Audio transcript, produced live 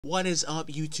What is up,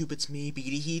 YouTube? It's me,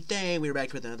 Beady Heath. We're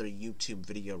back with another YouTube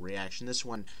video reaction. This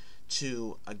one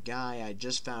to a guy I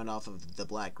just found off of the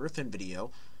Black Griffin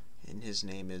video, and his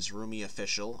name is Roomie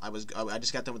Official. I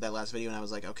just got done with that last video, and I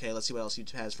was like, okay, let's see what else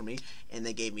YouTube has for me. And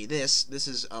they gave me this. This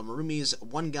is Roomie's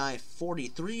One Guy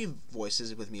 43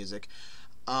 voices with music.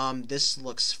 This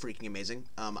looks freaking amazing.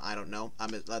 I don't know.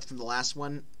 From the last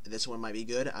one, this one might be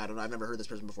good. I don't know. I've never heard this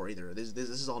person before either. This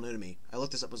is all new to me. I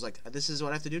looked this up. Was like, this is what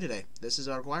I have to do today. This is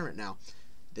our requirement now.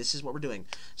 This is what we're doing.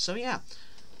 So yeah,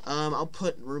 I'll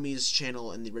put Roomie's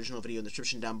channel in the original video in the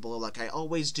description down below, like I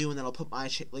always do, and then I'll put my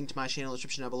link to my channel in the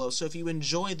description down below. So if you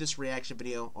enjoyed this reaction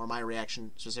video, or my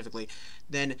reaction specifically,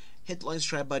 then hit the like and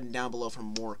subscribe button down below for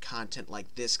more content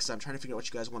like this, because I'm trying to figure out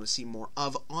what you guys want to see more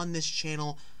of on this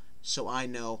channel, so I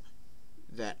know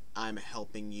that I'm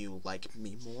helping you like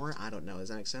me more. I don't know. Does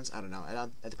that make sense? I don't know.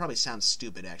 It probably sounds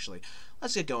stupid, actually.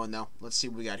 Let's get going, though. Let's see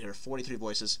what we got here. 43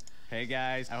 voices. Hey,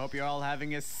 guys. I hope you're all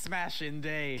having a smashing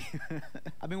day.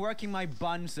 I've been working my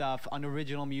buns off on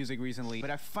original music recently, but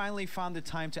I finally found the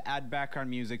time to add background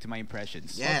music to my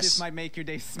impressions. Yes. Hope this might make your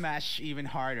day smash even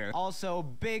harder. Also,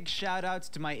 big shout-outs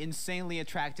to my insanely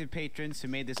attractive patrons who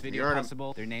made this video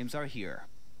possible. Their names are here.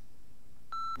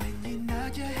 When you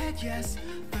nod your head yes,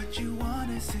 but you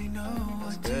wanna say no,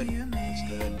 what do you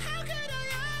mean? How could I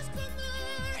ask for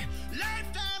more?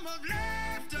 Lifetime of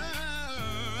laughter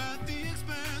at the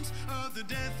expense of the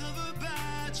death of a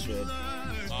bachelor.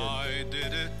 I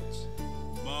did it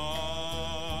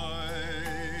my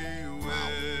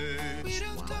way. We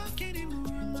don't talk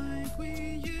anymore like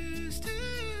we used to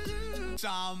do.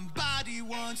 Somebody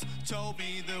once told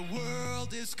me the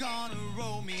world is gonna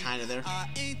roll me. Kinda there. I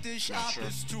ain't the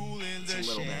sharpest tool in the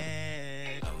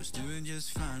shed. I was doing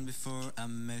just fine before I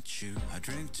met you. I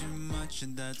drink too much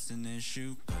and that's an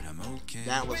issue, but I'm okay.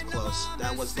 That was close.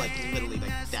 That was like literally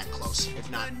like that close, if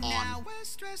not on. Now we're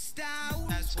stressed out.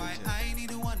 That's why I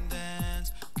need a one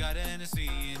dance. Got an Hennessy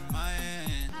in my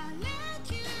hand. I let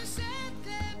you set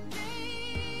that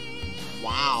pace.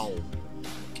 Wow.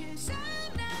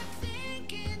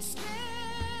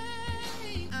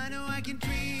 I can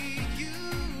treat you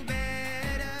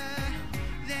better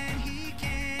than he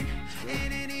can,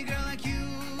 and any girl like you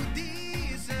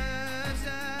deserves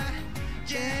a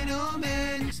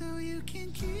gentleman. So you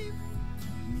can keep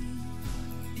me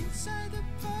inside the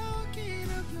pocket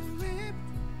of your ripped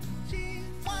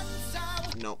jeans. Once I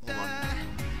was no, hold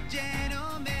on.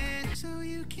 Gentleman, so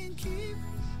you can keep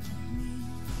me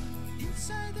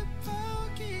inside the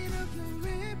pocket of your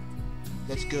ripped.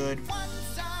 That's good.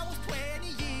 Once I was 20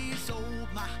 years old.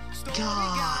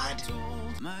 God.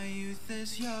 My youth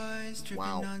is yours, tripping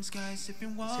on skies,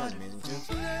 sipping water. This guy's amazing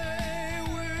too. Play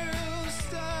will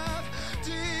stop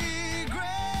degrading.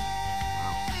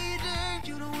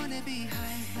 You don't wanna be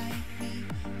high like me,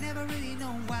 never really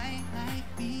know why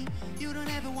like me. You don't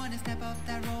ever wanna step off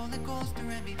that roller coaster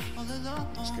and be all alone.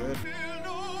 That's good.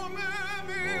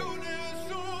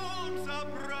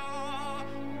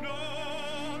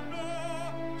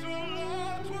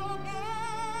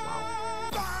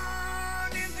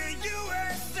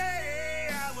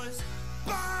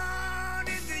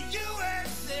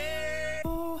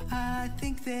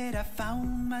 That I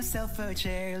found myself a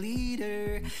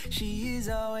cheerleader. She is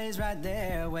always right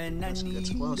there when I need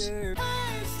her.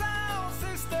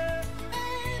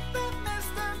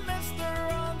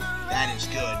 That is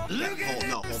good.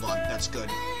 Hold on. That's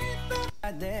good.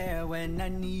 Right there when I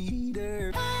need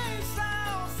her. That's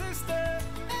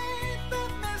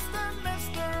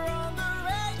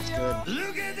good.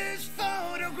 Look at this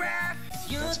photograph.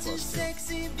 You're too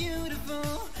sexy,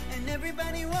 beautiful, and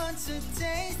everybody wants a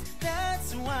taste.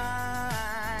 That's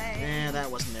why. Yeah, that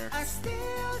wasn't there. I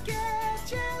still get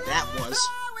jealous. That was.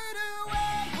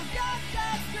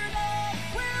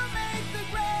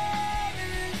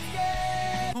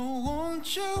 Oh,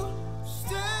 won't you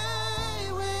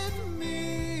stay with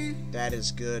me? That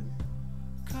is good.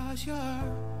 'Cause you're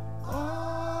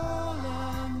all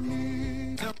I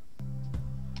need. Won't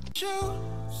you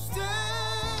stay?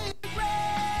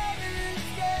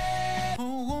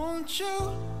 Oh, won't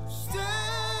you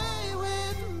stay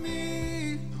with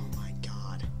me? Oh my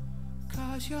God.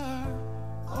 'Cause you're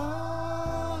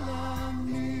all I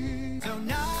need. So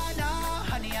no,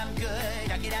 honey, I'm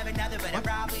good. I could have another, but I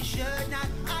probably should not.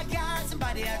 I got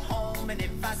somebody at home, and if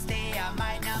I stay, I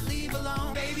might not leave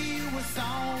alone. Baby, you a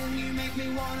song. You make me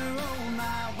wanna roll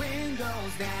my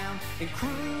windows down and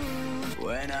cruise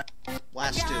when I.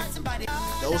 Last two.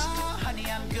 Those. Honey,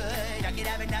 I'm good. I could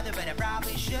have another, but I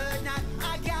probably should not.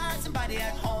 I got somebody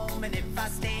at home, and if I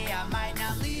stay, I might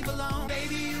not leave alone.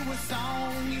 Baby, you a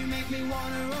song. You make me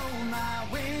wanna roll my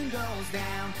windows windows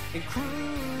down and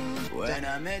cruise. When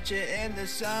I met you in the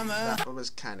summer. That one was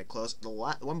kind of close. The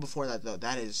one before that, though,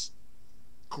 that is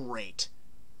great.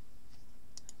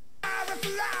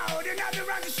 Loud, another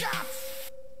round of shots.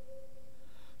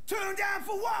 Turn down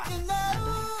for what? You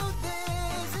know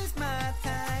this is my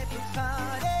type of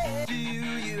party. Do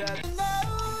you have to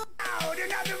know? Loud,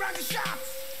 another round of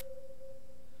shots.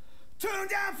 Turn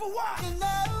down for what? You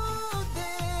know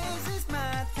this is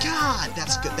my type. God,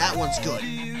 that's good. That one's good. Do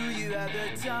you have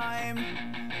the time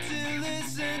to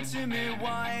listen to me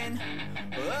whine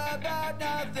about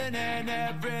nothing and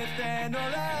everything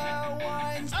all at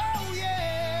once? Oh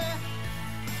yeah.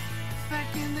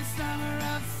 Back in the summer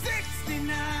of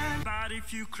 '69. But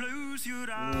if you close your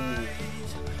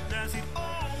eyes, does it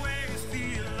always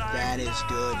feel like that is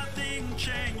good. nothing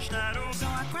changed at all? So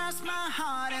I cross my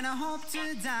heart and I hope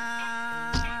to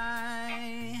die.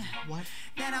 What?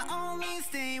 Then I only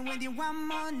stay with you one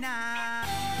more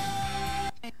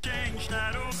night. Changed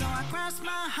at all. So I cross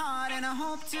my heart and I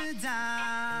hope to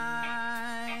die.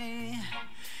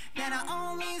 Then I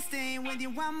only stay with you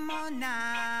one more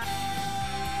night.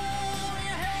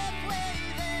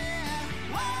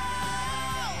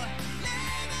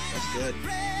 That's good.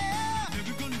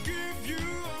 Never gonna give you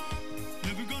up,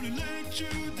 never gonna let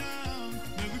you down,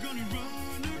 never gonna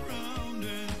run around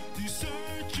and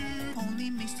desert you. Only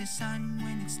miss the sun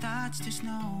when it starts to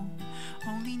snow.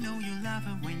 Only know you love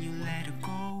her when you let her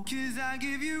go. 'Cause I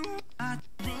give you a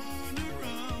run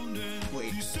around and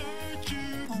desert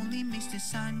you. Only miss the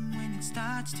sun when it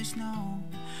starts to snow.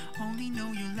 Only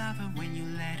know you love her when you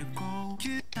let her go.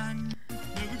 'Cause sun,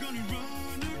 never gonna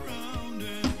run around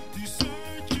and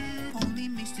desert you. Only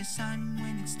miss the sun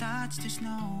when it starts to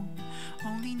snow.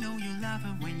 Only know you love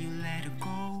her when you let her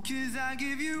go. 'Cause I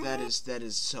give you. That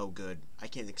is so good. I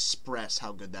can't express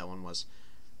how good that one was.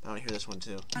 But I want to hear this one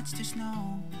too. Starts to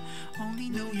snow. Only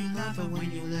know you love her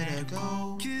when you let her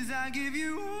go. 'Cause I give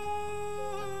you.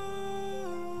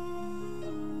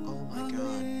 Oh my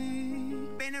God.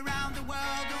 Been around the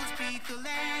world, don't speak the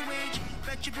language,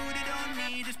 but your booty don't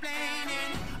need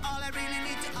explaining. All I really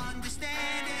need to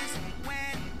understand is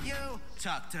when you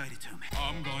talk dirty to me.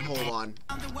 I'm gonna Hold on.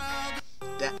 around the world.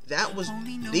 That was.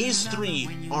 These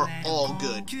three are all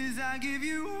good. 'Cause I give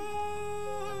you.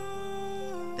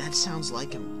 That sounds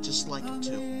like him, just like him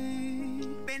too.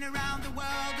 Been around the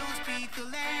world, don't speak the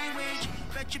language,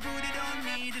 but your booty don't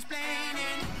need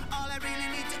explaining. All I really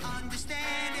need to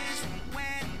understand is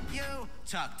when you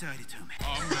talk dirty to me.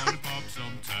 I'm gonna pop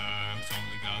some tags.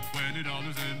 Only got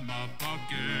 $20 in my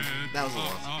pocket. That was a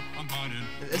lot. I'm hunting.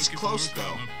 It's close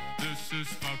though. This is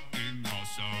fucking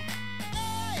awesome.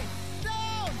 I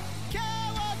don't care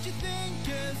what you think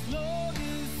as long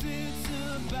as it's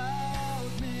about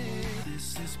me. This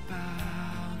is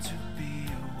bound to be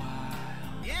a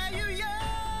while. Yeah, you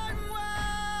young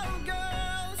wild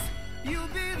girls, you'll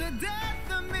be the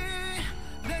death of me,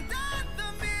 the death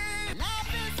of me.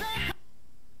 Life is a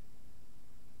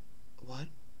What?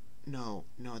 No,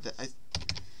 that I.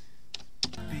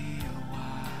 be a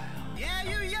while. Yeah,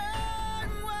 you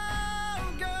young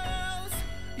wild girls,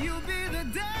 you'll be the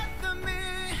death of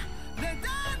me, the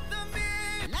death of me.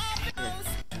 Life is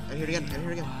I hear it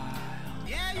again.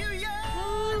 yeah, you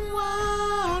young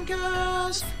Wild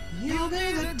girls, you'll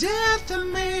be the death of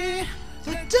me,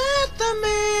 the death of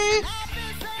me. life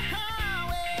is a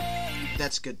highway.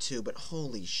 That's good too, but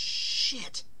holy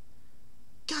shit.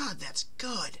 God, that's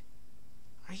good.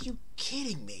 Are you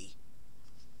kidding me?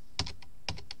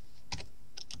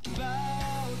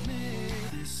 About me.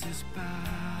 This is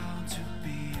bound to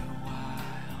be a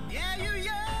while. Yeah, you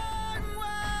young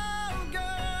wild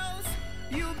girls,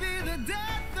 you'll be the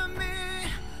death of me,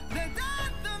 the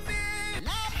death of me.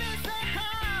 Life is a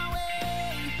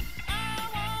highway.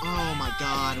 Oh my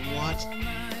God, what? All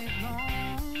night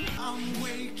long, I'm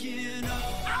waking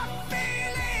up. I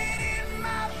feel it in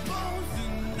my bones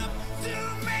enough to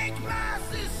make my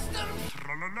system.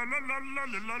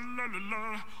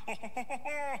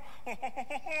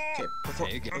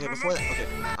 Okay, before that, okay.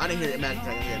 I didn't hear it Imagine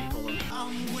Dragon again. Hold on.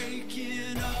 I'm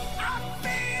waking up. I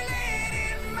feel it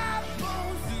in my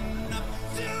bones enough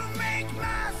to make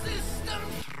my system.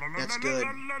 That's good.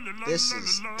 This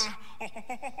is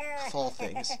of all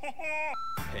things.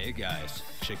 Hey guys,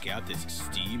 check out this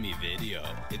steamy video.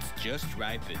 It's just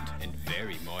ripened and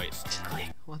very moist.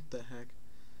 What the heck?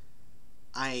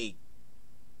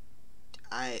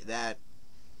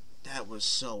 That was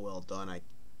so well done.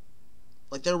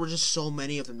 Like there were just so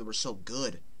many of them that were so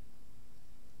good.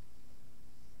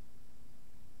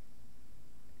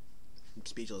 I'm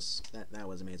speechless. That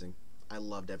was amazing. I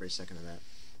loved every second of that.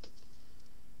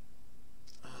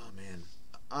 Oh man.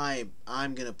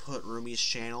 I'm gonna put Roomie's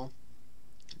channel,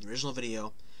 the original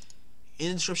video, in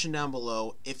the description down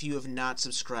below. If you have not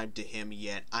subscribed to him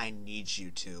yet, I need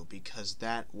you to, because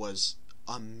that was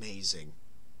amazing.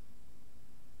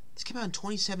 This came out in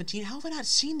 2017. How have I not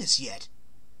seen this yet?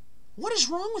 What is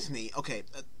wrong with me? Okay,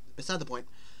 it's not the point.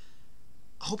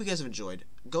 I hope you guys have enjoyed.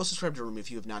 Go subscribe to Roomie if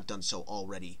you have not done so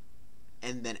already.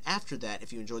 And then after that,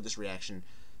 if you enjoyed this reaction,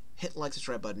 hit the like,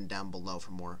 subscribe button down below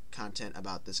for more content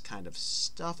about this kind of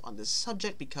stuff on this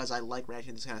subject, because I like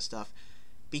reacting to this kind of stuff,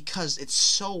 because it's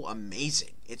so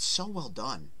amazing. It's so well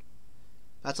done.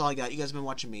 That's all I got. You guys have been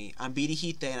watching me. I'm BD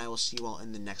Heath Day, and I will see you all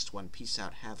in the next one. Peace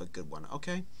out. Have a good one,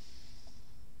 okay?